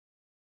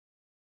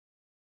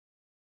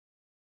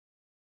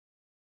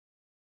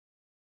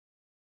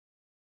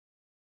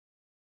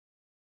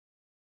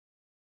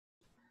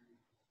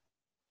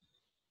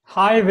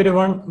Hi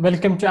everyone,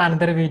 welcome to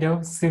another video,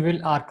 Civil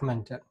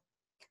Architecture.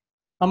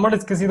 നമ്മൾ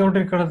discuss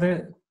ചെയ്തുകൊണ്ടിരിക്കുന്നത്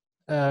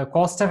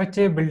cost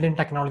effective building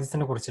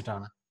ടെക്നോളജീസിനെ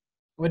കുറിച്ചിട്ടാണ്.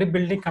 ഒരു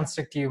ബിൽഡിംഗ്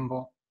കൺസ്ട്രക്ട്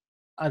ചെയ്യുമ്പോൾ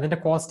അതിന്റെ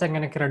കോസ്റ്റ്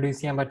എങ്ങനെയൊക്കെ റെഡ്യൂസ്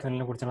ചെയ്യാൻ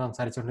പറ്റുന്നതിനെ കുറിച്ചാണ്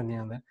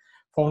സംസാരിച്ചുകൊണ്ടിരുന്നത്.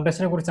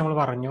 ഫൗണ്ടേഷനെ കുറിച്ച്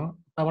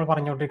നമ്മൾ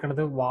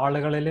പറഞ്ഞുകൊണ്ടിരിക്കുന്നത്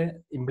വാളുകളിൽ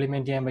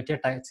ഇംപ്ലിമെന്റ് ചെയ്യാൻ പറ്റിയ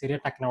ചെറിയ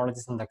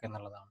ടെക്നോളജീസ് എന്തൊക്കെ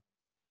എന്നുള്ളതാണ്.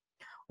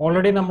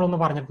 ഓൾറെഡി നമ്മളൊന്ന്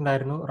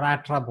പറഞ്ഞിട്ടുണ്ടായിരുന്നു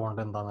റാട്ര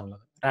ബോണ്ട്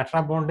എന്താണെന്നുള്ളത്. റാട്ര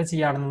ബോണ്ട്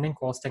ചെയ്യുകയാണെന്നുണ്ടെങ്കിൽ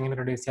കോസ്റ്റ് എങ്ങനെ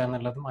റെഡ്യൂസ്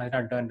ചെയ്യാന്നുള്ളതും അതിന്റെ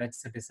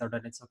അഡ്വാൻറ്റേജസ്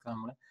ഡിസ്അഡ്വാൻറ്റേജസ് ഒക്കെ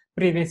നമ്മൾ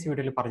പ്രീവിയസ്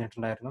വീഡിയോയിൽ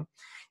പറഞ്ഞിട്ടുണ്ടായിരുന്നു.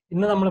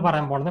 ഇന്ന് നമ്മൾ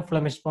പറയാൻ പോകുന്നത്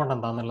ഫ്ലെമിഷ് ബോണ്ട്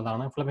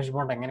എന്താണെന്നുള്ളതാണ്. ഫ്ലെമിഷ്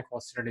ബോണ്ട് എങ്ങനെ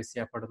കോസ്റ്റ് റെഡ്യൂസ്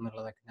ചെയ്യപ്പെടും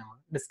എന്നുള്ളതൊക്കെ നമ്മൾ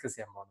ഡിസ്കസ്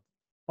ചെയ്യാൻ പോകുന്നത്.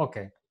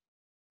 Okay,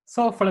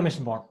 so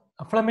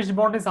Flemish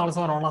bond is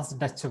also known as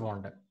Dutch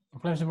bond.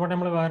 Flemish bond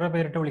നമ്മൾ വേറെ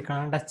പേരിട്ട്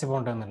വിളിക്കുകയാണ് ഡച്ച്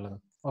ബോണ്ട് എന്നുള്ളത്.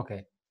 Okay,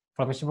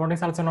 Flemish bond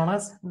is also known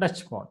as Dutch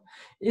bond.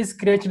 Is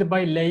created by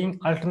laying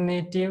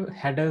alternative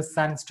headers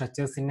and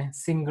structures in a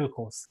single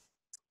course.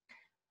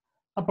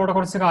 അപ്പോൾ ഇവിടെ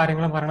കുറച്ച്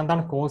കാര്യങ്ങൾ പറയണം.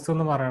 എന്താണ് കോഴ്സ്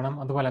എന്ന് പറയണം,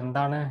 അതുപോലെ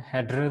എന്താണ്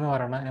ഹെഡർ എന്ന്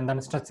പറയണം,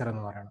 എന്താണ് സ്ട്രക്ചർ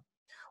എന്ന് പറയണം.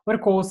 ഒരു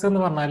കോഴ്സ് എന്ന്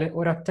പറഞ്ഞാൽ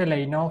ഒരൊറ്റ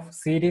ലൈൻ ഓഫ്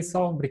സീരീസ്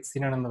ഓഫ്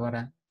ബ്രിക്സിനാണ് എന്ന്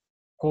പറയാം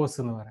കോഴ്സ്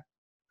എന്ന് പറയാം.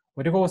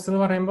 ഒരു കോഴ്സ്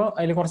എന്ന് പറയുമ്പോൾ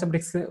അതിൽ കുറച്ച്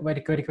ബ്രിക്സ്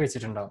വരിക്ക്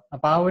വെച്ചിട്ടുണ്ടാവും.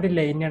 അപ്പൊ ആ ഒരു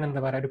ലൈനാണ്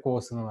എന്താ പറയുക ഒരു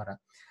കോഴ്സ് എന്ന് പറയാം.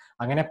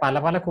 അങ്ങനെ പല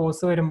പല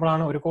കോഴ്സ്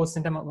വരുമ്പോഴാണ് ഒരു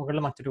കോഴ്സിന്റെ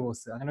മുകളിൽ മറ്റൊരു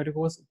കോഴ്സ്, അങ്ങനെ ഒരു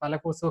കോഴ്സ് പല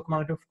കോഴ്സ്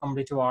വെക്കുമ്പോൾ ഒരു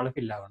കംപ്ലീറ്റ് വാള്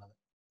ഫില്ലാവുന്നത്.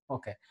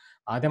 ഓക്കെ,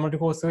 ആദ്യം നമ്മളൊരു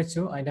കോഴ്സ്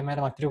വെച്ചു, അതിന്റെ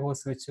മേലെ മറ്റൊരു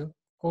കോഴ്സ് വെച്ച്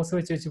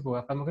പോകുക.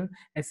 അപ്പൊ നമുക്ക്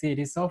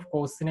സീരീസ് ഓഫ്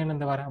കോഴ്സിനാണ്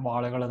എന്താ പറയാ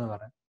വാളുകൾ എന്ന്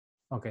പറയാം.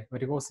 ഓക്കെ,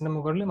 ഒരു കോഴ്സിന്റെ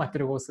മുകളിൽ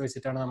മറ്റൊരു കോഴ്സ്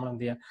വെച്ചിട്ടാണ് നമ്മൾ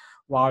എന്ത്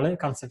ചെയ്യുക വാള്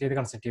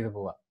കൺസ്ട്രക്ട് ചെയ്ത്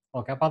പോവുക.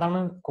 ഓക്കെ, അപ്പൊ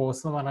അതാണ്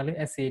കോഴ്സ് എന്ന് പറഞ്ഞാൽ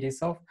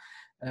സീരീസ് ഓഫ്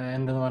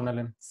എന്തെന്ന്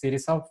പറഞ്ഞാലും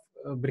സീരീസ് ഓഫ്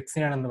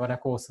ബ്രിക്സിനാണ് എന്താ പറയാ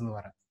കോഴ്സ് എന്ന്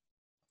പറയാം.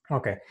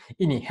 ഓക്കെ,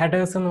 ഇനി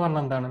ഹെഡേഴ്സ് എന്ന്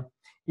പറഞ്ഞാൽ എന്താണ്?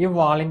 ഈ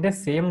വാളിന്റെ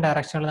സെയിം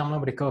ഡയറക്ഷനിൽ നമ്മൾ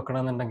ബ്രിക്ക്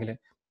വെക്കണമെന്നുണ്ടെങ്കിൽ,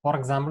 ഫോർ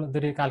എക്സാമ്പിൾ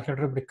ഇതൊരു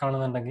കാൽക്കുലേറ്റർ ബ്രിക്ക്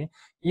ആണെന്നുണ്ടെങ്കിൽ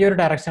ഈ ഒരു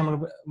ഡയറക്ഷൻ നമ്മൾ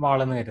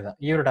വാളെന്ന് കരുതാം,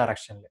 ഈ ഒരു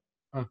ഡയറക്ഷനിൽ.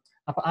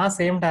 അപ്പൊ ആ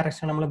സെയിം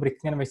ഡയറക്ഷൻ നമ്മൾ ബ്രിക്ക്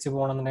ഇങ്ങനെ വെച്ച്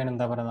പോകണമെന്നുണ്ടെങ്കിൽ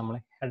എന്താ പറയുക നമ്മൾ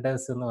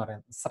ഹെഡേഴ്സ് എന്ന്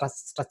പറയുന്നത്,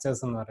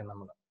 സ്ട്രക്ചേഴ്സ് എന്ന് പറയും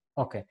നമ്മൾ.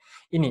 ഓക്കെ,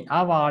 ഇനി ആ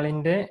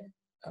വാളിന്റെ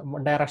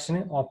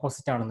ഡയറക്ഷന്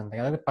ഓപ്പോസിറ്റ്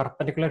ആണെന്നുണ്ടെങ്കിൽ, അതായത്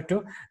പെർപെൻഡിക്കുലർ ടു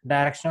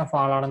ഡയറക്ഷൻ ഓഫ്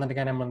വാൾ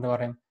ആണെന്നുണ്ടെങ്കിൽ നമ്മൾ എന്താ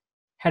പറയും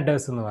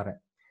ഹെഡേഴ്സ് എന്ന്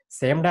പറയും.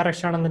 സെയിം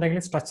ഡയറക്ഷൻ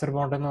ആണെന്നുണ്ടെങ്കിൽ സ്ട്രക്ചർ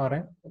ബോണ്ട് എന്ന്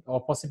പറയും,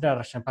 ഓപ്പോസിറ്റ്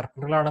ഡയറക്ഷൻ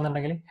പെർപെൻഡിക്കുലർ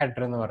ആണെന്നുണ്ടെങ്കിൽ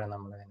ഹെഡർ എന്ന് പറയും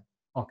നമ്മൾ ഇതിന്.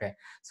 ഓക്കെ,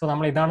 സോ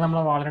നമ്മൾ ഇതാണ്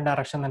നമ്മളെ വാളിന്റെ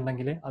ഡയറക്ഷൻ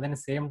എന്നുണ്ടെങ്കിൽ അതിന്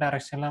സെയിം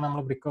ഡയറക്ഷനിലാണ്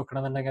നമ്മൾ ബ്രിക്ക്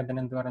വെക്കണമെന്നുണ്ടെങ്കിൽ അതിന്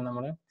എന്ത് പറയും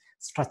നമ്മൾ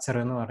സ്ട്രക്ചർ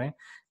എന്ന് പറയും.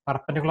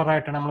 പെർപെൻഡിക്കുലർ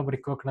ആയിട്ടാണ് നമ്മൾ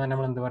ബ്രിക്ക് വെക്കുന്നത്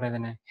നമ്മൾ എന്ത് പറയും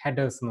ഇതിന്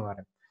ഹെഡേഴ്സ് എന്ന്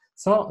പറയും.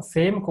 സോ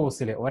സെയിം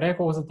കോഴ്സിൽ ഒരേ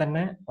കോഴ്സിൽ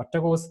തന്നെ ഒറ്റ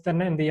കോഴ്സിൽ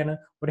തന്നെ എന്ത് ചെയ്യാണ്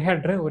ഒരു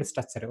ഹെഡർ ഒരു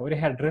സ്ട്രക്ചർ, ഒരു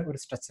ഹെഡർ ഒരു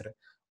സ്ട്രക്ചർ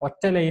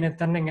ഒറ്റ ലൈനിൽ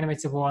തന്നെ ഇങ്ങനെ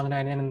വെച്ച്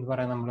പോകാന്നുണ്ടെങ്കിൽ അതിനെ എന്ത്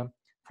പറയാം നമ്മൾ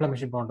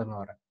ഫ്ലെമിഷ് ബോണ്ട് എന്ന്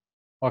പറയും.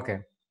 ഓക്കെ,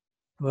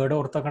 വേർഡ്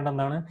ഓർത്തോക്കേണ്ട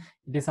എന്താണ്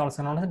it is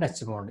also known as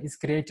Dutch bond. Is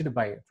created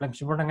by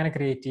Flemish bond എങ്ങനെ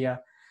ക്രിയേറ്റ്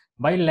ചെയ്യുക?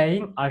 By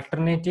lying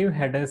alternative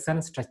headers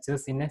and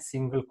structures in A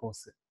single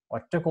course.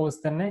 ഒറ്റ കോഴ്സ്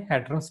തന്നെ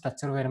ഹെഡറും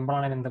സ്ട്രക്ചറും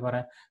വരുമ്പോഴാണ് എന്ത്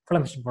പറയാം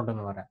ഫ്ലെമിഷ് ബോണ്ട്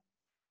എന്ന് പറയാം.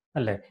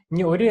 അല്ലേ,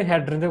 ഇനി ഒരു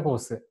ഹെഡറിന്റെ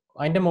കോഴ്സ്,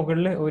 അതിന്റെ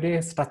മുകളിൽ ഒരു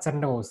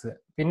സ്ട്രക്ചറിന്റെ കോഴ്സ്,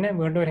 പിന്നെ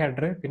വീണ്ടും ഒരു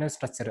ഹെഡർ പിന്നെ ഒരു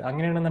സ്ട്രക്ചർ,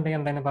 അങ്ങനെയാണെന്നുണ്ടെങ്കിൽ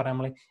എന്താണ് പറയാം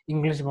നമ്മൾ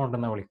ഇംഗ്ലീഷ് ബോണ്ട്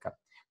എന്ന് വിളിക്കാം.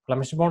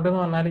 ഫ്ലെമിഷ് ബോണ്ട്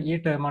എന്ന് പറഞ്ഞാൽ ഈ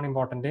ടേമാണ്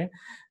ഇമ്പോർട്ടന്റ്.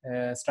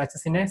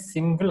 സ്ട്രക്ചേഴ്സിന്റെ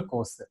സിംഗിൾ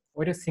കോഴ്സ്,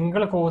 ഒരു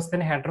സിംഗിൾ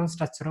കോഴ്സിന് ഹെഡറും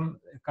സ്ട്രക്ചറും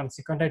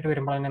കൺസിക്വന്റ് ആയിട്ട്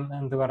വരുമ്പോഴാണ്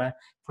എന്ത് പറയാം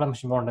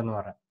ഫ്ലെമിഷ് ബോണ്ട് എന്ന്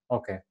പറയാം.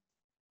 ഓക്കെ,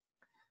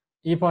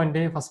 ഈ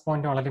പോയിന്റ് ഫസ്റ്റ്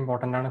പോയിന്റ് വളരെ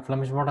ഇമ്പോർട്ടന്റ് ആണ്.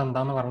 ഫ്ലെമിഷ് ബോണ്ട്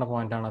എന്താന്ന് പറയുന്ന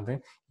പോയിന്റ് ആണത്.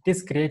 It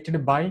is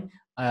created by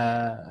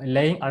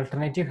laying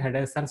alternative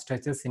headers and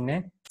structures in a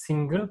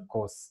single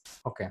course.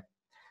 Okay,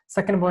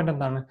 second point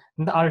എന്താണ്?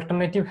 The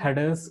alternative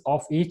headers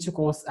of each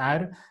course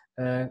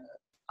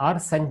are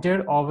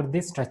centered over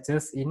the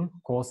structures in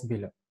course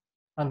below.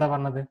 എന്താ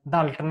പറഞ്ഞത്? The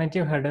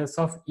alternative headers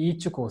of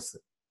each course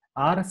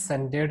are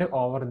centered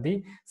over the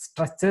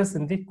structures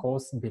in the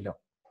course below.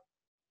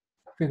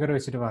 Figure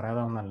വെച്ചിട്ട് പറയാം,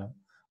 അതാണ് നല്ലത്.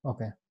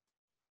 Okay,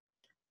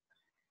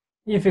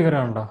 ഈ figure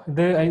കണ്ടോ,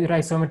 ഇത് ഒരു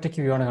ഐസോമെട്രിക്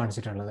വ്യൂ ആണ്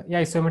കാണിച്ചിട്ടുള്ളത്. ഈ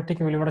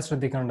ഐസോമെട്രിക് വ്യൂ ഇവിടെ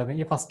ശ്രദ്ധിക്കേണ്ടത്,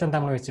 ഈ ഫസ്റ്റ് എന്താ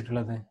നമ്മൾ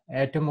വെച്ചിട്ടുള്ളത്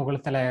ഏറ്റവും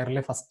മുകളിലത്തെ ലെയറിൽ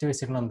ഫസ്റ്റ്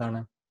വെച്ചിട്ടുള്ളത് എന്താണ്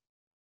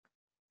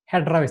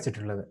ഹെഡറ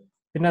വെച്ചിട്ടുള്ളത്.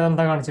 പിന്നെ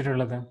അതെന്താ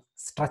കാണിച്ചിട്ടുള്ളത്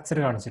സ്ട്രക്ചർ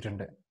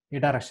കാണിച്ചിട്ടുണ്ട്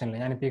ഈ ഡയറക്ഷനിൽ,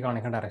 ഞാനിപ്പോൾ ഈ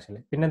കാണിക്കുന്ന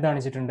ഡയറക്ഷനിൽ. പിന്നെ എന്താ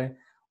കാണിച്ചിട്ടുണ്ട്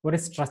ഒരു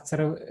സ്ട്രക്ചർ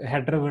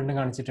ഹെഡർ വീണ്ടും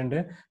കാണിച്ചിട്ടുണ്ട്.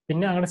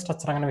 പിന്നെ അങ്ങനെ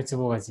സ്ട്രക്ചർ അങ്ങനെ വെച്ച്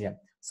പോവുക ചെയ്യാം.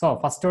 സോ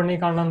ഫസ്റ്റ് വൺ ഈ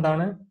കാണുന്ന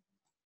എന്താണ്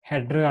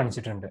ഹെഡർ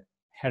കാണിച്ചിട്ടുണ്ട്,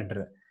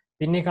 ഹെഡർ.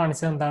 പിന്നെ ഈ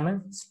കാണിച്ചത് എന്താണ്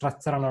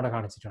സ്ട്രക്ചർ ആണ് അവിടെ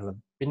കാണിച്ചിട്ടുള്ളത്.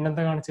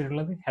 പിന്നെന്താ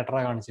കാണിച്ചിട്ടുള്ളത് ഹെഡറ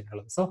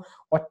കാണിച്ചിട്ടുള്ളത്. സോ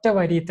ഒറ്റ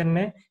വരിയിൽ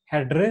തന്നെ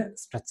ഹെഡർ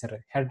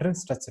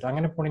സ്ട്രക്ചർ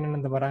അങ്ങനെ പോണെങ്കിൽ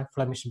എന്താ പറയാ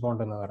ഫ്ലെമിഷ്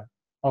ബോണ്ട് എന്ന് പറയാം.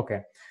 ഓക്കെ,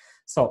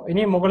 സോ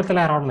ഇനി മുകളിലത്തെ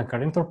ലെയർ അവിടെ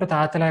നിൽക്കണം. ഇനി തൊട്ട്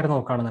താഴത്തെ ലെയർ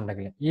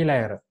നോക്കുകയാണെന്നുണ്ടെങ്കിൽ ഈ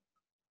ലെയർ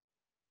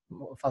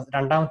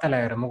രണ്ടാമത്തെ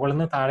ലെയർ, മുകളിൽ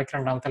നിന്ന് താഴേക്ക്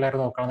രണ്ടാമത്തെ ലെയർ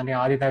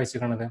നോക്കുകയാണെന്നുണ്ടെങ്കിൽ ആദ്യം ഇതാ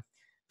വെച്ചിട്ടുള്ളത്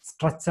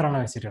സ്ട്രക്ചർ ആണ്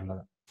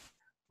വെച്ചിട്ടുള്ളത്.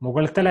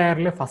 മുകളിലത്തെ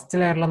ലെയറിൽ ഫസ്റ്റ്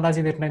ലെയറിൽ എന്താ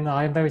ചെയ്തിട്ടുണ്ടെങ്കിൽ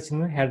ആദ്യം എന്താ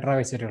വെച്ചിരുന്നത് ഹെഡറ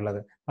വെച്ചിട്ടുള്ളത്.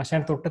 പക്ഷെ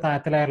തൊട്ട്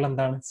താഴത്തെ ലെയറിൽ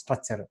എന്താണ്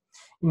സ്ട്രക്ചർ.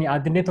 ഇനി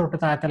അതിന്റെ തൊട്ട്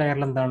താഴത്തെ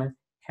ലെയറിൽ എന്താണ്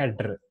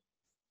ഹെഡർ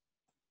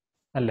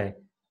അല്ലേ,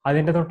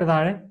 അതിന്റെ തൊട്ട്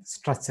താഴെ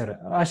സ്ട്രക്ചർ.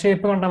 ആ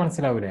ഷേപ്പ് കണ്ടാൽ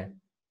മനസ്സിലാവൂലേ,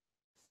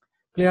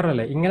 ക്ലിയർ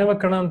അല്ലേ? ഇങ്ങനെ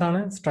വെക്കണം എന്താണ്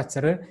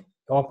സ്ട്രക്ചർ,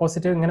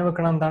 ഓപ്പോസിറ്റ് ഇങ്ങനെ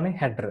വെക്കണം എന്താണ്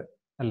ഹെഡർ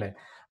അല്ലേ.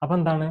 അപ്പൊ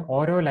എന്താണ്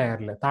ഓരോ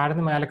ലെയറിൽ താഴെ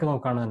നിന്ന് മേലേക്ക്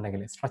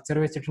നോക്കുകയാണെന്നുണ്ടെങ്കിൽ സ്ട്രക്ചർ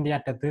വെച്ചിട്ടുണ്ട് ഈ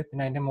അറ്റത്ത്,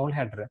 പിന്നെ അതിന്റെ മുകളിൽ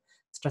ഹെഡർ,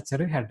 സ്ട്രക്ചർ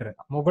ഹെഡർ,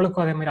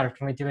 മുകൾക്കും അതേമാതിരി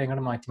ആൾട്ടർനേറ്റീവ്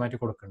ഇങ്ങനെ മാറ്റി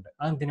കൊടുക്കുന്നുണ്ട്.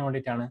 അത് എന്തിനു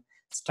വേണ്ടിയിട്ടാണ്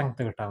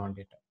സ്ട്രെങ്ത് കിട്ടാൻ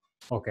വേണ്ടിയിട്ട്.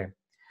 ഓക്കെ,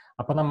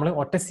 അപ്പോൾ നമ്മൾ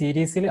ഒറ്റ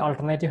സീരീസിൽ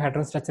ആൾട്ടർനേറ്റീവ്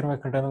ഹെഡറും സ്ട്രക്ചറും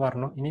വെക്കേണ്ടതെന്ന്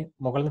പറഞ്ഞു. ഇനി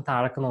മുകളിൽ നിന്ന്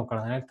താഴേക്ക്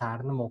നോക്കണം. അതിനാൽ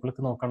താഴെ നിന്ന്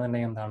മുകളിലേക്ക്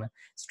നോക്കുകയാണെന്നുണ്ടെങ്കിൽ എന്താണ്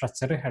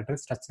സ്ട്രക്ചർ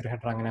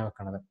ഹെഡർ അങ്ങനെ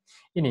വെക്കണത്.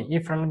 ഇനി ഈ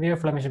ഫ്രണ്ട് വ്യൂ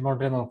ഫ്ലെമിഷ്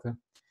ബോണ്ടിൽ നോക്ക്.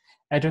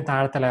 ഏറ്റവും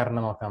താഴത്തെ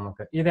ലെയറിനെ നോക്കാം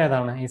നമുക്ക്.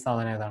 ഇതേതാണ്? ഈ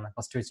സാധനം ഏതാണ്?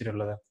 ഫസ്റ്റ്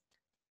വെച്ചിട്ടുള്ളത്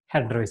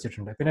ഹെഡർ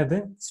വെച്ചിട്ടുണ്ട്. പിന്നെ ഇത്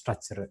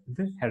സ്ട്രക്ചർ,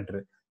 ഇത് header,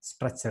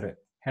 structure,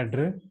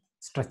 header,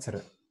 structure.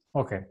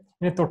 Okay.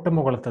 ഇനി തൊട്ട്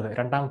മുകളിലത്തത്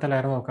രണ്ടാമത്തെ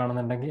ലെയർ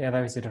നോക്കുകയാണെന്നുണ്ടെങ്കിൽ ഏതാ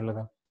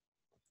വെച്ചിട്ടുള്ളത്?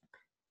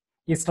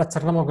 ഈ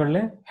സ്ട്രക്ചറിന്റെ മുകളിൽ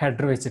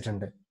ഹെഡർ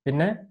വെച്ചിട്ടുണ്ട്,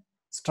 പിന്നെ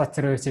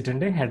സ്ട്രക്ചർ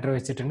വെച്ചിട്ടുണ്ട്, ഹെഡർ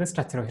വെച്ചിട്ടുണ്ട്,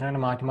 സ്ട്രക്ചർ വെച്ചിട്ടുണ്ട്.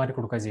 അങ്ങനെ മാറ്റി മാറ്റി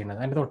കൊടുക്കുക ചെയ്യുന്നത്.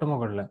 അതിന്റെ തൊട്ട്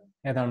മുകളിൽ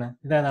ഏതാണ്?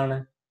 ഇതേതാണ്?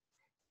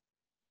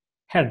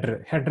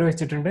 ഹെഡർ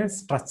വെച്ചിട്ടുണ്ട്,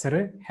 structure,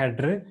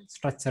 header,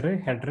 structure,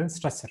 header,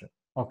 structure.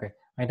 Okay.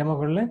 അതിന്റെ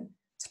മുകളിൽ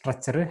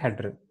സ്ട്രക്ചർ,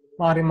 ഹെഡർ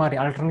മാറി മാറി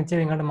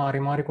ആൾട്ടർനേറ്റീവ് ഇങ്ങോട്ട് മാറി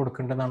മാറി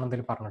കൊടുക്കേണ്ടതാണ്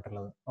ഇതിൽ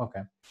പറഞ്ഞിട്ടുള്ളത്. ഓക്കെ.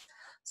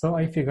 സോ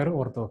ഈ ഫിഗർ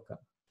ഓർത്ത് വെക്കുക.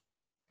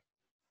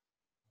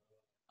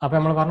 അപ്പോൾ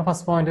നമ്മൾ പറഞ്ഞ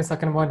ഫസ്റ്റ് പോയിന്റ്,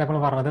 സെക്കൻഡ് പോയിന്റ്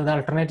നമ്മൾ പറഞ്ഞത്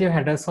alternative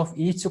headers of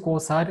each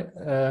course R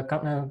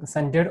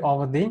centred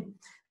over the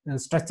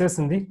structures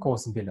in the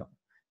course below.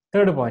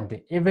 Third point,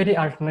 every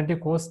alternative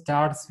course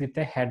starts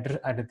with a header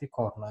at the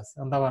corners.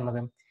 എന്താ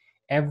പറഞ്ഞത്?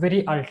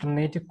 Every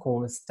alternative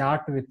course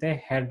start with a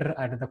header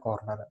at the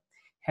corner.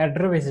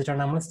 Header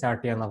വെച്ചിട്ടാണ് നമ്മൾ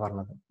start ചെയ്യാന്ന്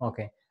പറഞ്ഞത്.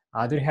 Okay.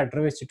 ആദ്യം ഒരു header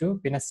വെച്ചിട്ടു,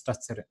 പിന്നെ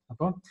structure.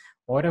 അപ്പോൾ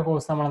ഓരോ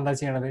കോഴ്സ് നമ്മൾ എന്താ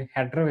ചെയ്യണത്?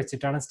 ഹെഡർ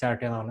വെച്ചിട്ടാണ് സ്റ്റാർട്ട്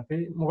ചെയ്യാന്ന് പറഞ്ഞത്.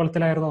 ഇപ്പൊ മുകളിലത്തെ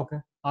ലെയർ നോക്ക്.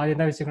 ആദ്യം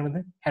എന്താ വെച്ചിരിക്കുന്നത്?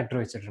 ഹെഡർ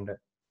വെച്ചിട്ടുണ്ട്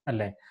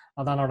അല്ലേ?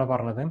 അതാണ് അവിടെ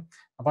പറഞ്ഞത്.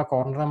 അപ്പൊ ആ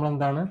കോർണർ നമ്മൾ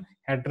എന്താണ്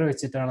ഹെഡർ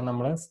വെച്ചിട്ടാണ്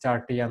നമ്മൾ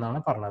സ്റ്റാർട്ട് ചെയ്യാന്നാണ്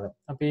പറഞ്ഞത്.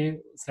 അപ്പൊ ഈ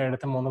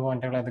സ്ലൈഡിലത്തെ 3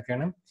 പോയിന്റുകൾ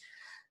ഏതൊക്കെയാണ്?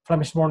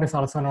 Flemish bond is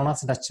also known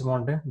as Dutch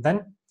bond. Then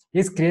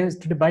is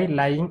created by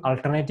laying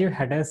alternative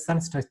headers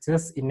and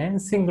structures in a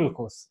single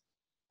course.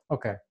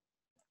 Okay.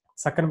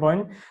 Second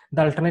point,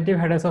 the alternative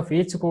headers of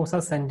each course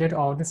are centered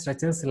over the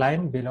structures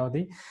line below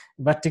the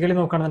vertically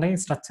നോക്കുകയാണെന്നുണ്ടെങ്കിൽ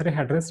structure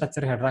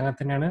header അങ്ങനെ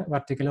തന്നെയാണ്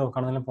vertically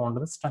നോക്കുകയാണെന്നുണ്ടെങ്കിൽ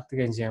പോകേണ്ടത് strength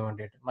gain ചെയ്യാൻ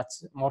വേണ്ടിയിട്ട്, much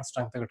more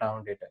strength കിട്ടാൻ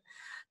വേണ്ടിയിട്ട്.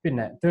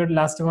 പിന്നെ തേർഡ്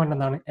ലാസ്റ്റ് പോയിന്റ്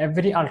എന്താണ്?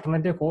 Every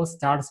alternative course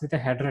starts with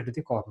a header at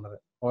the corner.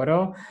 ഓരോ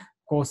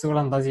കോഴ്സുകൾ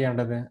എന്താ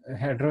ചെയ്യേണ്ടത്?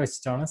 ഹെഡർ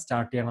വെച്ചിട്ടാണ്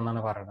സ്റ്റാർട്ട് ചെയ്യണം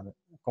എന്നാണ് പറയുന്നത്.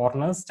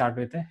 Corner start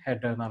with a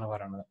header എന്നാണ്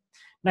പറയുന്നത്.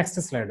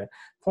 Next slide.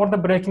 For the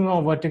breaking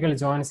of vertical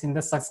joints in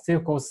the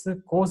successive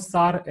course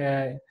R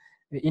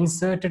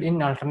inserted in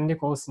alternative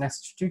course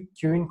next to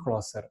queuing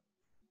closer.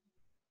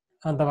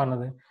 എന്താ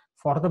പറഞ്ഞത്?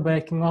 For the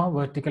breaking of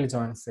vertical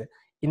joints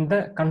in the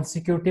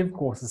consecutive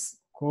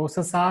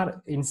courses are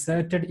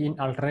inserted in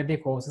alternative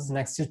courses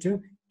next to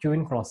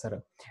queen closer.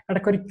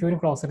 ഇടയ്ക്ക് ഒരു queen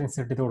closer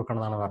insert ചെയ്ത് കൊടുക്കണം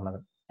എന്നാണ് പറഞ്ഞത്.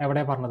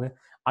 എവിടെ പറഞ്ഞത്?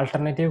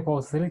 ആൾട്ടർനേറ്റീവ്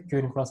കോഴ്സിൽ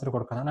ക്യൂയിൻ ക്ലോസർ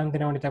കൊടുക്കണം.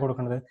 എന്തിനു വേണ്ടിയിട്ടാണ്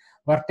കൊടുക്കുന്നത്?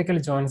 വെർട്ടിക്കൽ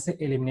ജോയിന്റ്സ്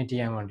എലിമിനേറ്റ്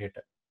ചെയ്യാൻ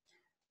വേണ്ടിയിട്ട്.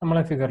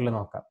 നമ്മളെ ഫിഗറിൽ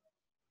നോക്കാം.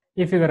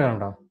 ഈ ഫിഗർ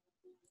കണ്ടോ?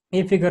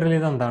 ഈ ഫിഗറിൽ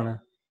ഇതെന്താണ്?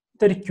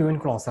 ഇതൊരു ക്യൂയിൻ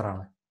ക്ലോസർ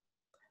ആണ്.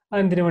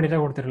 അതെന്തിനു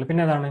വേണ്ടിയിട്ടാണ് കൊടുത്തിട്ടുള്ളത്?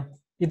 പിന്നെ അതാണ്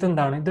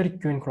ഇതെന്താണ്? ഇതൊരു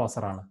ക്യൂയിൻ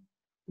ക്ലോസർ ആണ്.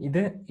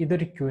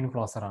 ഇതൊരു ക്യൂയിൻ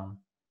ക്ലോസർ ആണ്.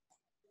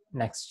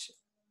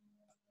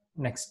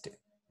 നെക്സ്റ്റ്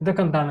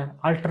ഇതൊക്കെ എന്താണ്?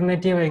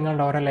 ആൾട്ടർനേറ്റീവ്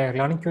എങ്ങാണ്ട് ഓരോ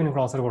ലെയറിലാണ് ക്യൂയിൻ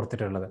ക്ലോസർ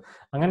കൊടുത്തിട്ടുള്ളത്.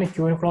 അങ്ങനെ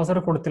ക്യൂയിൻ ക്ലോസർ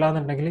കൊടുത്തില്ല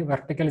എന്നുണ്ടെങ്കിൽ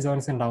വെർട്ടിക്കൽ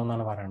ജോയിന്റ്സ് ഉണ്ടാവും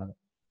എന്നാണ് പറയുന്നത്.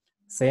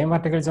 സെയിം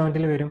വെർട്ടിക്കൽ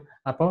ജോയിന്റിൽ വരും.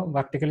 അപ്പോൾ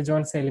വെർട്ടിക്കൽ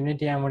ജോയിന്റ്സ്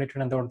എലിമിനേറ്റ് ചെയ്യാൻ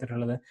വേണ്ടിയിട്ടാണ് എന്താ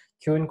കൊടുത്തിട്ടുള്ളത്?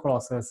 ക്യൂയിൻ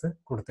ക്ലോസേഴ്സ്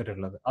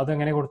കൊടുത്തിട്ടുള്ളത്.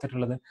 അതെങ്ങനെ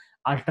കൊടുത്തിട്ടുള്ളത്?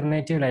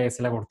 ആൾട്ടർനേറ്റീവ്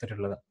ലെയേഴ്സിലാണ്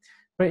കൊടുത്തിട്ടുള്ളത്.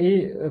 ഇപ്പൊ ഈ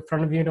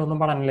ഫ്രണ്ട് വ്യൂവിന്റെ ഒന്നും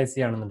പാടെ അനലൈസ്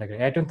ചെയ്യുകയാണെന്നുണ്ടെങ്കിൽ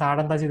ഏറ്റവും താഴെ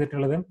എന്താ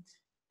ചെയ്തിട്ടുള്ളത്?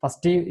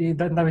 ഫസ്റ്റ്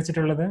ഇതെന്താ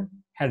വെച്ചിട്ടുള്ളത്?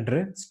 ഹെഡർ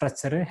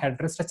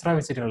സ്ട്രക്ചറാണ്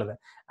വെച്ചിട്ടുള്ളത്.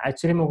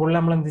 ആക്ച്വലി മുകളിൽ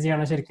നമ്മൾ എന്ത്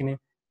ചെയ്യണം? ശരിക്കും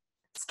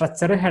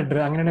സ്ട്രക്ചർ ഹെഡർ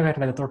അങ്ങനെയാണ്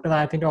വരുന്നത്. തൊട്ട്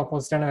താഴത്തിന്റെ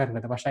ഓപ്പോസിറ്റ് ആണ്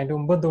വരുന്നത്. പക്ഷെ അതിന്റെ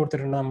മുമ്പ് എന്ത്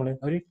കൊടുത്തിട്ടുണ്ട്? നമ്മൾ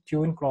ഒരു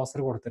ക്യൂയിൻ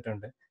ക്ലോസർ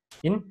കൊടുത്തിട്ടുണ്ട്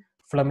ഇൻ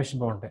ഫ്ലെമിഷ്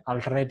ബോണ്ട്.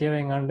 ആൾട്ടർനേറ്റീവ്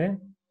എങ്ങാണ്ട്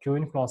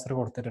ക്യൂയിൻ ക്ലോസർ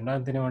കൊടുത്തിട്ടുണ്ട്.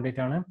 അതിന്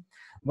വേണ്ടിയിട്ടാണ്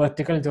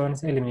വെർട്ടിക്കൽ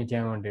ജോയിന്റ്സ് എലിമിനേറ്റ്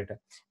ചെയ്യാൻ വേണ്ടിയിട്ട്.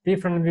 ഈ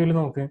ഫ്രണ്ട് വ്യൂവിൽ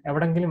നോക്ക്.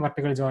 എവിടെങ്കിലും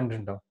വെർട്ടിക്കൽ ജോയിന്റ്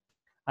ഉണ്ടോ?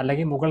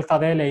 അല്ലെങ്കിൽ മുകളിലത്തെ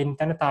അതേ ലൈൻ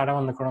തന്നെ താഴെ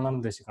വന്നിക്കണമെന്നാണ്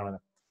ഉദ്ദേശിക്കുന്നത്.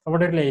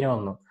 അവിടെ ഒരു ലൈൻ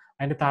വന്നു,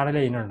 അതിന്റെ താഴെ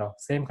ലൈൻ ഉണ്ടോ?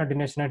 സെയിം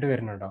കണ്ടിന്യൂഷൻ ആയിട്ട്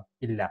വരുന്നുണ്ടോ?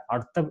 ഇല്ല.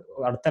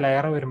 അടുത്ത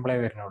ലെയർ വരുമ്പോഴേ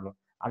വരുന്നുള്ളൂ.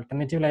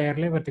 ആൾട്ടർനേറ്റീവ്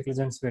ലെയറിൽ വെർട്ടിക്കൽ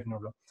ജോയിന്റ്സ്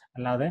വരുന്നുള്ളൂ.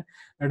 അല്ലാതെ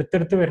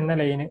എടുത്തെടുത്ത് വരുന്ന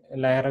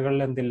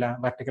ലെയറുകളിൽ എന്തില്ല?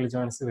 വെർട്ടിക്കൽ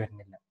ജോയിന്റ്സ്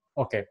വരുന്നില്ല.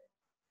 ഓക്കെ.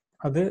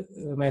 അത്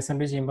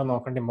മേസൺറി ചെയ്യുമ്പോൾ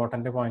നോക്കേണ്ട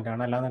ഇമ്പോർട്ടന്റ് പോയിന്റ്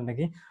ആണ്.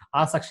 അല്ലാന്നുണ്ടെങ്കിൽ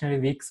ആ സെക്ഷൻ ഒരു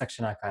week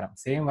section ആക്കാരം.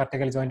 Same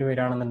vertical joint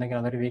വരികയാണെന്നുണ്ടെങ്കിൽ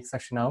അതൊരു വീക്ക്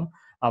സെക്ഷൻ ആവും.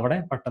 അവിടെ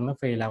പെട്ടെന്ന്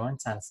ഫെയിൽ ആവാൻ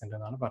ചാൻസ് ഉണ്ട്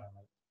എന്നാണ്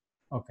പറയുന്നത്.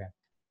 ഓക്കെ.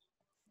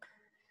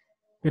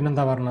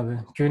 പിന്നെന്താ പറഞ്ഞത്?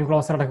 ക്യൂയിൻ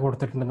ക്ലോസർ അടക്കം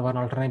കൊടുത്തിട്ടുണ്ടെന്ന്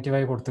പറഞ്ഞു. ആൾട്ടർനേറ്റീവ്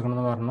ആയി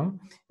കൊടുത്തിട്ടുണ്ടെന്ന് പറഞ്ഞു.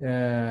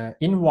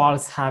 In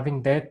walls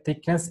having the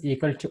thickness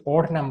equal to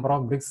odd number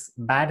of BRICS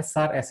bats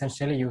R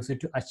essentially used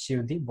to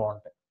achieve the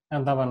bond.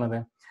 എന്താ പറഞ്ഞത്?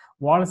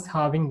 Walls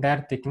having there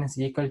thickness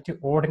equal to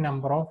odd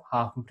number of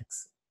half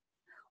BRICS.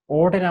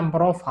 Odd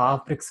number of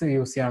half BRICS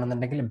use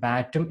ചെയ്യുകയാണെന്നുണ്ടെങ്കിൽ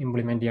ബാറ്റും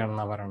implement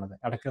ചെയ്യണമെന്നാണ് പറയുന്നത്.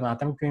 ഇടയ്ക്ക്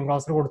നേരത്തെ queen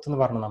closer കൊടുത്തു എന്ന്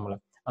പറഞ്ഞു നമ്മൾ.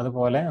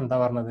 അതുപോലെ എന്താ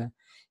പറഞ്ഞത്?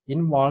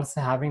 In walls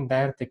having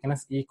there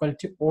thickness equal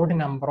to odd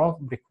number of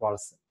brick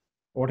walls.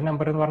 Odd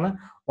number എന്ന് പറഞ്ഞാൽ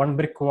 1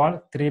 ബ്രിക്ക് വാൾ,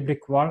 3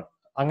 ബ്രിക്ക് വാൾ,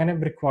 അങ്ങനെ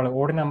ബ്രിക്ക് വാൾ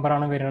ഓഡ് നമ്പർ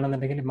ആണ്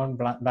വരികയാണെന്നുണ്ടെങ്കിൽ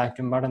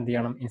ബാറ്റും പാട് എന്ത്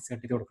ചെയ്യണം?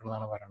 ഇൻസേർട്ട് ചെയ്ത്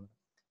കൊടുക്കണമെന്നാണ് പറയുന്നത്.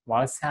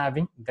 Walls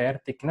having there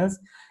thickness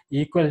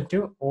equal to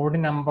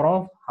odd number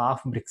of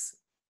half BRICS.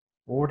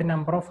 Odd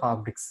number of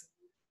half BRICS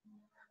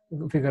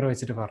figure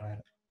വെച്ചിട്ട്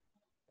പറഞ്ഞത്.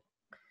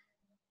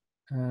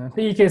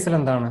 ഈ കേസിൽ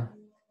എന്താണ്?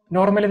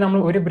 നോർമലി നമ്മൾ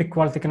ഒരു ബ്രിക്ക്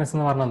വാൾ തിക്നെസ്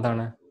എന്ന് പറഞ്ഞാൽ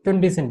എന്താണ്?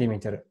 20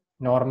 സെന്റിമീറ്റർ.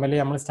 നോർമലി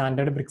നമ്മൾ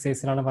സ്റ്റാൻഡേർഡ് ബ്രിക്ക്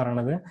സൈസിലാണ്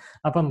പറയുന്നത്.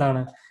 അപ്പോൾ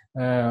എന്താണ്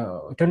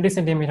 20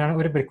 സെന്റിമീറ്റർ ആണ്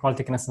ഒരു ബ്രിക്ക് വാൾ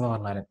തിക്നെസ് എന്ന്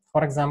പറഞ്ഞാൽ.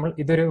 ഫോർ എക്സാമ്പിൾ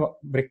ഇതൊരു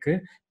ബ്രിക്ക്,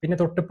 പിന്നെ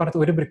തൊട്ടിപ്പുറത്ത്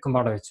ഒരു ബ്രിക്കും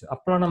പാടെ വെച്ചു,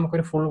 അപ്പോഴാണ്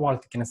നമുക്കൊരു ഫുൾ വാൾ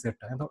തിക്നെസ്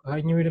കിട്ടുക.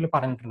 കഴിഞ്ഞ വീഡിയോയിൽ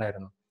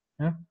പറഞ്ഞിട്ടുണ്ടായിരുന്നു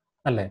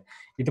അല്ലേ?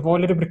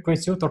 ഇതുപോലൊരു ബ്രിക്ക്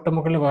വെച്ചു, തൊട്ട്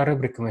മുകളിൽ വേറെ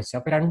ബ്രിക്കും വെച്ചു,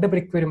 അപ്പോൾ 2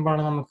 ബ്രിക്ക്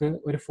വരുമ്പോഴാണ് നമുക്ക്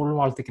ഒരു ഫുൾ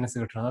വാൾ തിക്നെസ്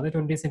കിട്ടുന്നത്, അത്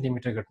 20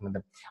 സെന്റിമീറ്റർ കിട്ടുന്നത്.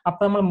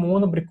 അപ്പോൾ നമ്മൾ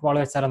 3 ബ്രിക്ക് വാൾ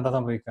വെച്ചാൽ എന്താ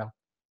സംഭവിക്കുക?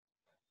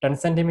 10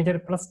 സെന്റിമീറ്റർ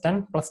പ്ലസ്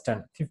 10 പ്ലസ് 10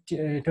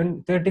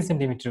 30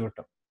 സെന്റിമീറ്റർ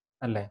കിട്ടും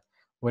അല്ലേ?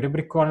 ഒരു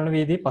ബ്രിക്ക് വാളിന്റെ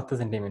വീതി 10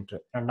 സെന്റിമീറ്റർ,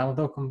 രണ്ടാമത്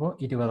വെക്കുമ്പോൾ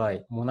 20ആയി,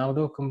 മൂന്നാമത്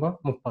വെക്കുമ്പോൾ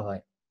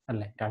 30ആയി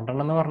അല്ലേ?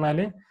 രണ്ടെണ്ണം എന്ന് പറഞ്ഞാൽ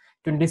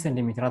 20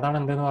 സെന്റിമീറ്റർ. അതാണ്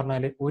എന്തെന്ന്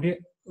പറഞ്ഞാൽ ഒരു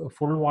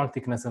ഫുൾ വാൾ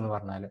തിക്നെസ് എന്ന്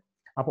പറഞ്ഞാൽ.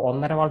 അപ്പോൾ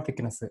 1.5 വാൾ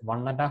തിക്നെസ്,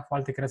 1.5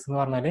 വാൾ തിക്നെസ് എന്ന്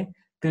പറഞ്ഞാൽ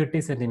 30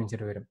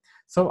 സെന്റിമീറ്റർ വരും.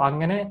 സോ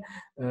അങ്ങനെ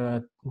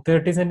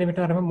 30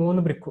 സെന്റിമീറ്റർ പറയുമ്പോൾ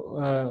 3 ബ്രിക്ക്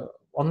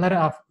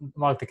 1.5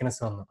 വാൾ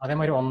തിക്നെസ് വന്നു.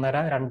 അതേമാതിരി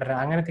 1.5, 2.5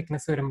 അങ്ങനെ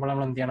തിക്നെസ് വരുമ്പോൾ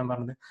നമ്മൾ എന്ത് ചെയ്യണം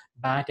പറഞ്ഞത്?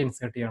 ബാറ്റ്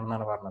ഇൻസേർട്ട് ചെയ്യണം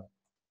എന്നാണ് പറഞ്ഞത്.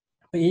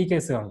 അപ്പൊ ഈ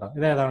കേസ് കണ്ടോ,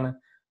 ഇതേതാണ്?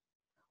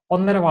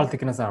 1.5 വാൾ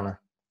തിക്നെസ് ആണ്.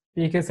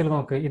 ഈ കേസിൽ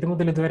നോക്ക്, ഇത്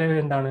മുതൽ ഇതുവരെ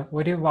എന്താണ്?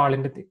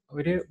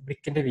 ഒരു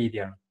ബ്രിക്കിന്റെ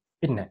വീതിയാണ്.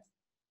 പിന്നെ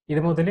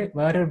ഇത് മുതൽ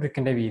വേറൊരു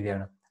ബ്രിക്കിന്റെ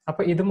വീതിയാണ്.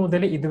 അപ്പൊ ഇത്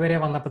മുതൽ ഇതുവരെ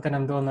വന്നപ്പോൾ തന്നെ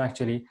എന്ത് വന്നു?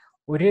 ആക്ച്വലി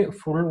ഒരു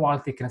ഫുൾ വാൾ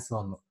തിക്നെസ്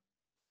വന്നു.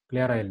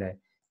 ക്ലിയർ ആയില്ലേ?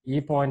 ഈ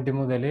പോയിന്റ്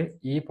മുതൽ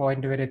ഈ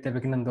പോയിന്റ് വരെ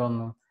എത്തിയപ്പോഴേക്കും എന്ത്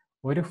വന്നു?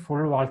 ഒരു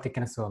ഫുൾ വാൾ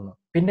തിക്നെസ് വന്നു.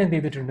 പിന്നെ എന്ത്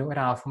ചെയ്തിട്ടുണ്ട്? ഒരു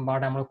ഹാഫും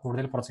പാടെ നമ്മൾ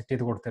കൂടുതൽ പ്രൊജക്ട്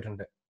ചെയ്ത്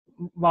കൊടുത്തിട്ടുണ്ട്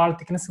വാൾ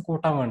തിക്നെസ്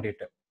കൂട്ടാൻ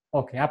വേണ്ടിയിട്ട്.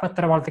 ഓക്കെ, അപ്പൊ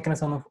എത്ര വാൾ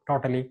തിക്നെസ് വന്നു?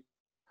 ടോട്ടലി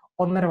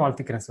 1.5 വാൾ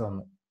തിക്നെസ്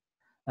വന്നു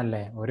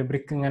അല്ലേ? ഒരു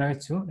ബ്രിക്ക് ഇങ്ങനെ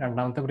വെച്ചു,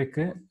 രണ്ടാമത്തെ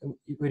ബ്രിക്ക്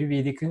ഒരു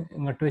വീതിക്ക്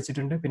ഇങ്ങോട്ട്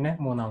വെച്ചിട്ടുണ്ട്, പിന്നെ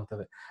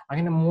മൂന്നാമത്തത്.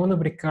 അങ്ങനെ 3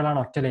 ബ്രിക്കുകളാണ്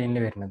ഒറ്റ ലൈനിൽ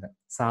വരുന്നത്.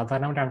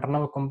 സാധാരണ 2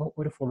 വെക്കുമ്പോൾ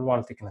ഒരു ഫുൾ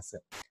വാൾ തിക്നെസ്,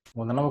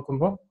 3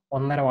 വെക്കുമ്പോൾ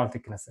 1.5 വാൾ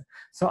തിക്നെസ്.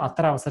 സോ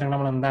അത്ര അവസരങ്ങൾ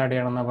നമ്മൾ എന്താ ആഡ്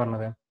ചെയ്യണം എന്നാണ്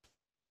പറഞ്ഞത്?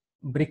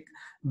 ബ്രിക്ക്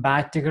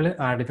ബാറ്റുകൾ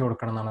ആഡ് ചെയ്ത്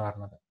കൊടുക്കണം എന്നാണ്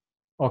പറഞ്ഞത്.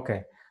 ഓക്കെ,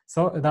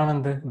 സോ ഇതാണ്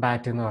എന്ത്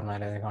ബാറ്റ് എന്ന്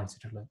പറഞ്ഞാൽ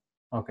കാണിച്ചിട്ടുള്ളത്.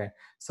 ഓക്കെ,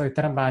 സോ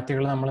ഇത്തരം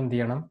ബാറ്റുകൾ നമ്മൾ എന്ത്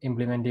ചെയ്യണം?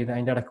 ഇംപ്ലിമെന്റ് ചെയ്ത്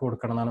അതിന്റെ ഇടയ്ക്ക്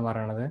കൊടുക്കണം എന്നാണ്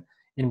പറയുന്നത്.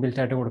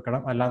 ഇൻബിൽറ്റ് ആയിട്ട്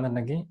കൊടുക്കണം,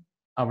 അല്ലാന്നുണ്ടെങ്കിൽ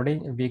അവിടെ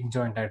വീക്ക്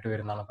ജോയിന്റ് ആയിട്ട്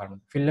വരുന്നതാണ്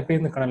പറയുന്നത്. ഫില്ലപ്പ്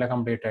ചെയ്ത് നിൽക്കണമല്ലോ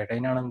കംപ്ലീറ്റ് ആയിട്ട്.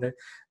 അതിനാണ് എന്ത്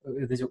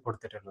ഇത്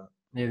കൊടുത്തിട്ടുള്ളത്,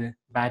 ഏത്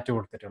ബാറ്റ്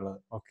കൊടുത്തിട്ടുള്ളത്.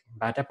 ഓക്കെ,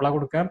 ബാറ്റ് എപ്പോഴാണ്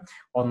കൊടുക്കുക?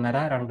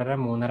 1.5, 2.5,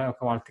 3.5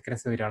 ഒക്കെ വാൾ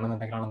തിക്നെസ്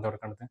വരികയാണെന്നുണ്ടെങ്കിലാണ് എന്ത്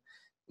കൊടുക്കേണ്ടത്?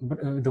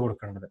 ഇത്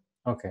കൊടുക്കേണ്ടത്.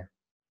 ഓക്കെ,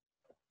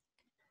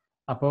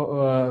 അപ്പോൾ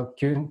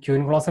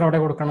ക്യൂൻ ക്ലോസർ അവിടെ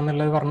കൊടുക്കണം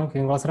എന്നുള്ളത് പറഞ്ഞു.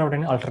 ക്യൂൻ ക്ലോസർ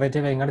അവിടെയാണ്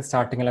അൾട്ടർനേറ്റീവ് എങ്ങാണ്ട്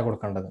സ്റ്റാർട്ടിങ്ങിലാണ്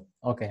കൊടുക്കേണ്ടത്.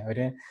 ഓക്കെ,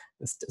 ഒരു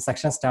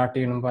സെക്ഷൻ സ്റ്റാർട്ട്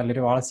ചെയ്യുമ്പോൾ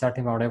അല്ലെങ്കിൽ വാൾ സ്റ്റാർട്ട്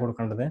ചെയ്യുമ്പോൾ അവിടെ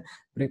കൊടുക്കേണ്ടത്.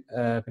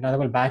 പിന്നെ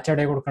അതുപോലെ ബാറ്റ്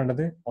അവിടെ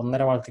കൊടുക്കേണ്ടത്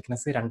 1.5 വാൾ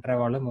തിക്നെസ്, 2.5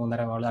 വാൾ,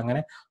 3.5 വാൾ,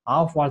 അങ്ങനെ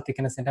ഹാഫ് വാൾ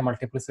തിക്നെസിന്റെ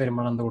മൾട്ടിപ്പിൾസ്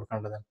വരുമ്പോൾ എന്ത്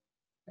കൊടുക്കേണ്ടത്?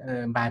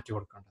 ബാറ്റ്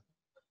കൊടുക്കേണ്ടത്.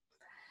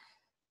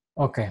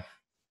 ഓക്കെ,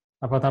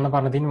 അപ്പോൾ അതാണ്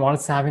പറഞ്ഞത്. In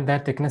walls having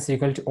that thickness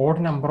equal to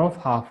odd number of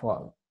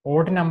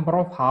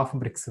half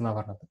BRICS എന്നാണ്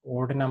പറഞ്ഞത്.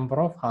 Odd number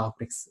of half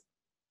BRICS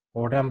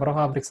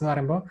എന്ന്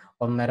പറയുമ്പോൾ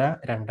 1.5,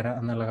 2.5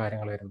 എന്നുള്ള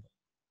കാര്യങ്ങൾ വരുമ്പോൾ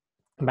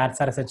bats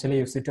are essentially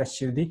used to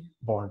achieve the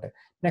bond.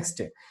 Next,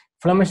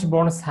 Flemish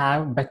bonds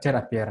have better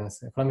appearance.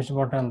 Flemish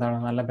bond എന്താണ്?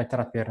 നല്ല better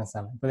appearance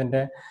ആണ്. ഇപ്പൊ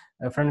ഇതിന്റെ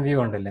ഫ്രണ്ട് വ്യൂ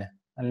ഉണ്ടല്ലേ,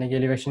 അല്ലെങ്കിൽ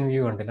എലിവേഷൻ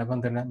വ്യൂ ഉണ്ടല്ലേ, അപ്പൊ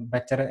എന്താണ്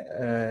ബെറ്റർ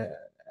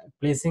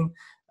പ്ലീസിങ്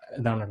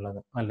ഇതാണുള്ളത്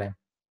അല്ലേ?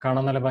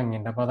 കാണാൻ നല്ല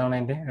ഭംഗിയുണ്ട്. അപ്പൊ അതാണ്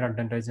അതിന്റെ ഒരു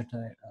അഡ്വാൻറ്റേജ്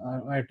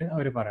ആയിട്ട്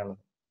അവർ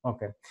പറയുന്നത്.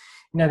 ഓക്കെ,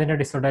 ഇനി അതിന്റെ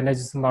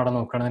ഡിസഡ്വാൻറ്റേജസും പാടെ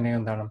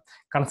നോക്കുകയാണെന്നുണ്ടെങ്കിൽ എന്താണ്?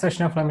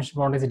 Construction of Flemish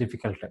bond is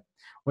difficult.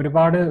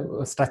 ഒരുപാട്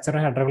സ്ട്രക്ചർ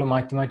ഹെഡറുകൾ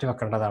മാറ്റി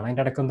വെക്കേണ്ടതാണ്.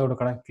 അതിന്റെ ഇടയ്ക്ക് എന്ത്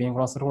കൊടുക്കണം? ക്ലീൻ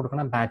ക്ലോസർ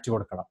കൊടുക്കണം, ബാറ്റ്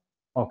കൊടുക്കണം.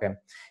 ഓക്കെ,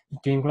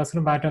 ക്ലീൻ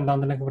ക്ലോസറും ബാറ്റും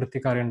എന്താണെന്നുണ്ടെങ്കിൽ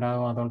വൃത്തിക്ക്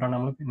അറിയുണ്ടാകും. അതുകൊണ്ടാണ്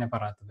നമ്മൾ പിന്നെ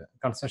പറയാത്തത്.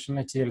 കൺസ്ട്രക്ഷൻ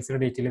HLC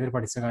ഡീറ്റെയിൽ ചെയ്ത്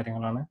പഠിച്ച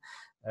കാര്യങ്ങളാണ്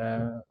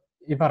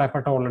ഈ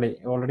പറയപ്പെട്ട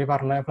ഓൾറെഡി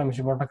പറഞ്ഞ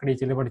ഫ്ലെമിഷ് ബോണ്ടൊക്കെ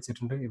ഡീറ്റെയിൽ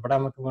പഠിച്ചിട്ടുണ്ട്. ഇവിടെ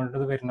നമുക്ക്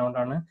വേണ്ടത്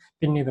വരുന്നതുകൊണ്ടാണ്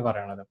പിന്നെ ഇത്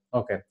പറയണത്.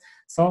 ഓക്കെ,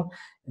 സോ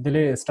ഇതിൽ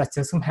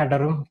സ്ട്രക്ചേഴ്സും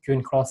ഹെഡറും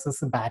ക്യൂൻ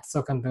ക്ലോസസ് ബാറ്റ്സും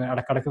ഒക്കെ എന്ത്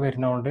ഇടക്കിടക്ക്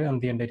വരുന്നതുകൊണ്ട്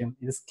എന്ത് ചെയ്യേണ്ടി വരും?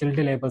 ഇത്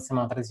സ്കിൽഡ് ലേബേഴ്സ്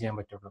മാത്രമേ ചെയ്യാൻ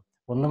പറ്റുള്ളൂ.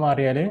 ഒന്ന്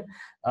മാറിയാൽ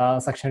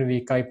സെക്ഷൻ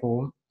വീക്കായി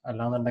പോവും,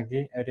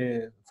 അല്ലാന്നുണ്ടെങ്കിൽ ഒരു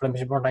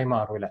ഫ്ലെമിഷ് ബോണ്ടായി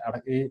മാറൂല.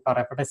 ഈ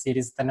പറയപ്പെട്ട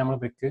സീരീസ് തന്നെ നമ്മൾ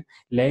brick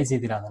Leh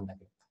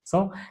ചെയ്തില്ലാന്നുണ്ടെങ്കിൽ. So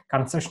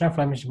construction of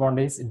Flemish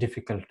bond is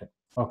difficult.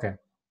 Okay,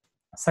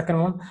 second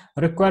one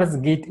requires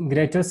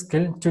greater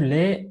skill to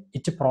lay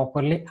it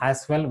properly as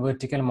well.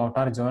 Vertical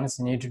mortar joints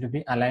need to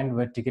be aligned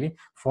vertically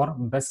for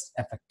best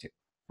effect.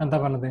 എന്താ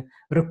പറഞ്ഞത്?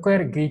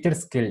 Require greater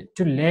skill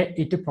to Leh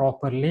it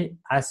properly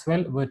as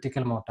well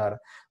vertical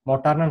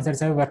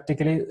മോട്ടാറിനനുസരിച്ച്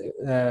vertically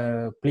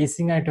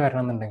pleasing ആയിട്ട്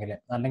വരണം എന്നുണ്ടെങ്കിൽ,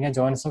 അല്ലെങ്കിൽ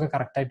joints ഒക്കെ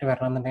correct ആയിട്ട്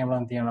വരണം എന്നുണ്ടെങ്കിൽ നമ്മൾ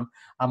എന്ത് ചെയ്യണം?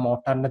 ആ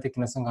മോട്ടാറിന്റെ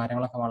തിക്നെസ്സും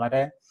കാര്യങ്ങളൊക്കെ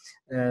വളരെ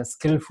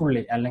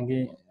സ്കിൽഫുള്ളി അല്ലെങ്കിൽ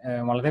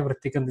വളരെ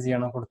വൃത്തിക്ക് എന്ത്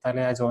ചെയ്യണം?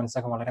 കൊടുത്താലേ ആ ജോയിൻസ്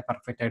ഒക്കെ വളരെ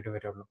പെർഫെക്റ്റ് ആയിട്ട്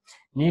വരുള്ളൂ.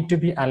 Need to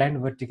B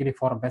aligned vertically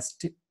four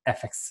best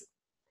effects.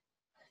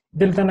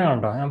 ഇതിൽ തന്നെ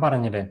കണ്ടോ, ഞാൻ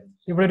പറഞ്ഞില്ലേ,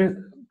 ഇവിടെ ഒരു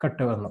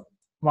കട്ട് വന്നു,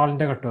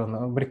 വാളിന്റെ കട്ട് വന്നു,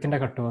 ബ്രിക്കിന്റെ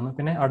കട്ട് വന്നു,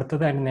 പിന്നെ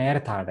അടുത്തത് അതിന്റെ നേരെ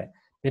താഴെ,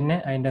 പിന്നെ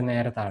അതിന്റെ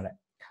നേരെ താഴെ.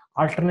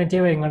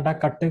 ആൾട്ടർനേറ്റീവ് എങ്ങോട്ട്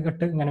കട്ട്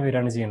ഇങ്ങനെ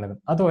വരികയാണ് ചെയ്യുന്നത്.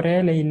 അത് ഒരേ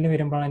ലൈനിൽ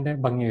വരുമ്പോഴാണ് അതിന്റെ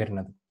ഭംഗി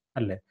വരുന്നത്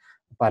അല്ലേ?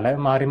 പല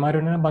മാറി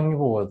ഭംഗി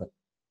പോകുന്നത്.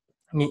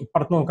 ഇനി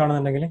ഇപ്പുറത്ത്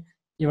നോക്കുകയാണെന്നുണ്ടെങ്കിൽ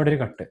ഇവിടെ ഒരു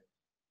കട്ട്,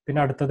 പിന്നെ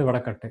അടുത്തത്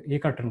ഇവിടെ കട്ട്. ഈ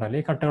കട്ട് ഉണ്ടല്ലോ,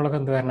 ഈ കട്ടുകളൊക്കെ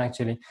എന്ത് വരണം?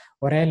 ആക്ച്വലി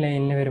ഒരേ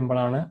ലൈനിൽ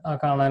വരുമ്പോഴാണ് ആ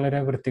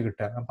കാണാനൊരു വൃത്തി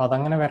കിട്ടുക. അപ്പൊ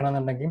അതങ്ങനെ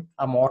വരണമെന്നുണ്ടെങ്കിൽ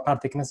ആ മോട്ടാർ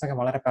തിക്നെസ് ഒക്കെ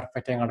വളരെ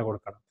പെർഫെക്റ്റ് ആയിട്ട്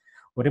കൊടുക്കണം.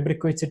 ഒരു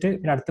ബ്രിക്ക് വെച്ചിട്ട്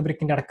പിന്നെ അടുത്ത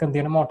ബ്രിക്കിന്റെ ഇടയ്ക്ക് എന്ത്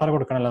ചെയ്യണം? മോട്ടാർ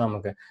കൊടുക്കണമല്ലോ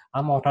നമുക്ക്. ആ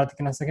മോട്ടാർ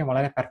തിക്നെസ് ഒക്കെ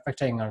വളരെ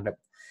പെർഫെക്റ്റ് ആയിങ്ങാണ്ട്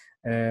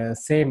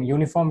സെയിം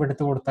യൂണിഫോം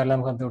എടുത്ത് കൊടുത്താലേ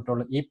നമുക്ക് എന്ത്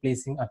കിട്ടുള്ളൂ, ഈ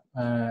പ്ലീസിങ്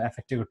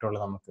എഫക്റ്റ് കിട്ടുള്ളൂ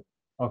നമുക്ക്.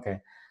 ഓക്കെ,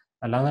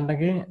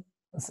 അല്ലാന്നുണ്ടെങ്കിൽ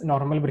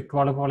നോർമൽ ബ്രിക്ക്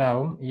വാൾ പോലെ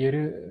ആവും, ഈ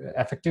ഒരു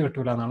എഫക്റ്റ്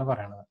കിട്ടൂല എന്നാണ്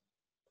പറയുന്നത്.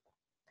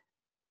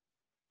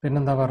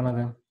 പിന്നെന്താ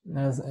പറഞ്ഞത്,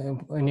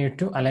 need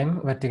to align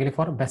vertically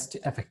four best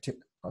effect.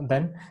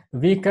 Then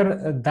weaker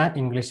than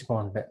English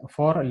bond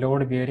four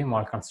load bearing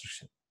wall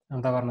construction.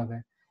 എന്താ പറഞ്ഞത്,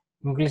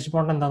 ഇംഗ്ലീഷ്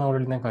ബോണ്ട് എന്താണെന്ന്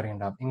ഓൾറെഡി നിങ്ങൾക്ക്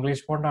അറിയുണ്ടാവും.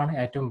 ഇംഗ്ലീഷ് ബോണ്ടാണ്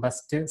ഏറ്റവും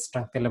ബെസ്റ്റ്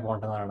സ്ട്രെങ്ത് ഉള്ള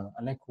ബോണ്ട് എന്നാണ്,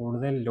 അല്ലെങ്കിൽ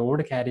കൂടുതൽ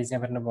ലോഡ് ക്യാരി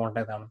ചെയ്യാൻ പറ്റുന്ന ബോണ്ട്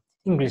ഏതാണ്,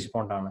 ഇംഗ്ലീഷ്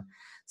ബോണ്ടാണ്.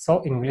 സോ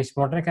ഇംഗ്ലീഷ്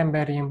ബോണ്ടിനെ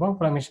കമ്പയർ ചെയ്യുമ്പോൾ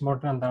ഫ്ലെമിഷ്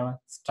ബോണ്ടിന് എന്താണ്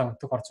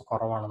സ്ട്രെങ്ത് കുറച്ച്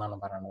കുറവാണെന്നാണ്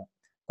പറയുന്നത്.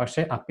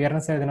 പക്ഷേ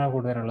അപ്പിയറൻസ് ഏതിനാണ്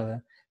കൂടുതലുള്ളത്,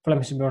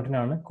 ഫ്ലെമിഷ്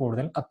ബോണ്ടിനാണ്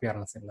കൂടുതൽ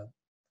അപ്പിയറൻസ് ഉള്ളത്.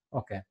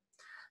 Okay,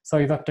 so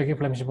ഇതൊറ്റയ്ക്ക്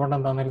Flemish bond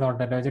എന്താണെന്നൊരു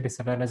advantage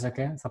disadvantage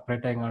ഒക്കെ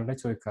സെപ്പറേറ്റ് ആയിക്കൊണ്ട്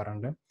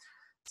ചോദിക്കാറുണ്ട്.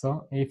 സോ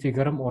ഈ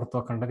ഫിഗറും ഓർത്ത്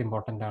വെക്കേണ്ടത്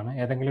ഇമ്പോർട്ടൻ്റ് ആണ്.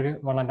 ഏതെങ്കിലും ഒരു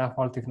 1.5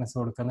 വാൾ തിക്നെസ്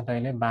കൊടുക്കുക, എന്നിട്ട്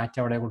അതിൽ ബാറ്റ്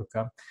എവിടെ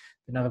കൊടുക്കുക,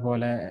 പിന്നെ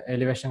അതുപോലെ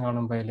എലിവേഷൻ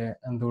കാണുമ്പോൾ അതിൽ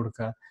എന്ത്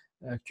കൊടുക്കുക,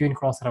 ക്വീൻ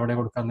ക്രോസർ എവിടെ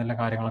കൊടുക്കുക എന്നുള്ള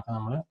കാര്യങ്ങളൊക്കെ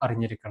നമ്മൾ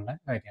അറിഞ്ഞിരിക്കേണ്ട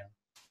കാര്യമാണ്.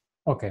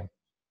 ഓക്കെ,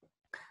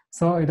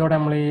 സോ ഇതോടെ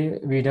നമ്മൾ ഈ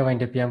വീഡിയോ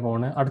വൈൻഡ് അപ്പ് ചെയ്യാൻ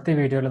പോകുന്നത്. അടുത്ത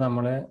വീഡിയോയിൽ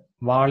നമ്മൾ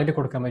വാളിൽ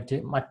കൊടുക്കാൻ പറ്റിയ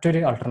മറ്റൊരു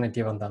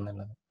ആൾട്ടർനേറ്റീവ്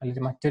എന്താണെന്നുള്ളത്,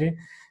 അല്ലെങ്കിൽ മറ്റൊരു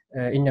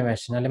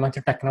ഇന്നോവേഷൻ അല്ലെങ്കിൽ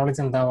മറ്റൊരു ടെക്നോളജി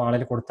എന്താ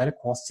വാളിൽ കൊടുത്താൽ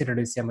കോസ്റ്റ്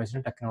റെഡ്യൂസ് ചെയ്യാൻ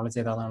പറ്റുന്ന ടെക്നോളജി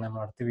ഏതാണെന്നാണ്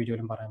നമ്മൾ അടുത്ത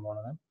വീഡിയോയിലും പറയാൻ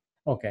പോകുന്നത്.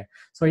 ഓക്കെ,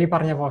 സോ ഈ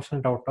പറഞ്ഞ പോർഷൻ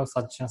ഡൗട്ടോ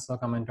സജഷൻസോ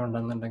കമൻറ്റോ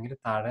ഉണ്ടെന്നുണ്ടെങ്കിൽ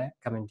താഴെ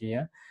കമൻറ്റ്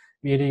ചെയ്യുക.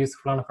 വീഡിയോ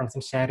യൂസ്ഫുൾ ആണ്,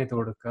 ഫ്രണ്ട്സിന് ഷെയർ ചെയ്ത്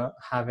കൊടുക്കുക.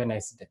 Have A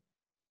nice day.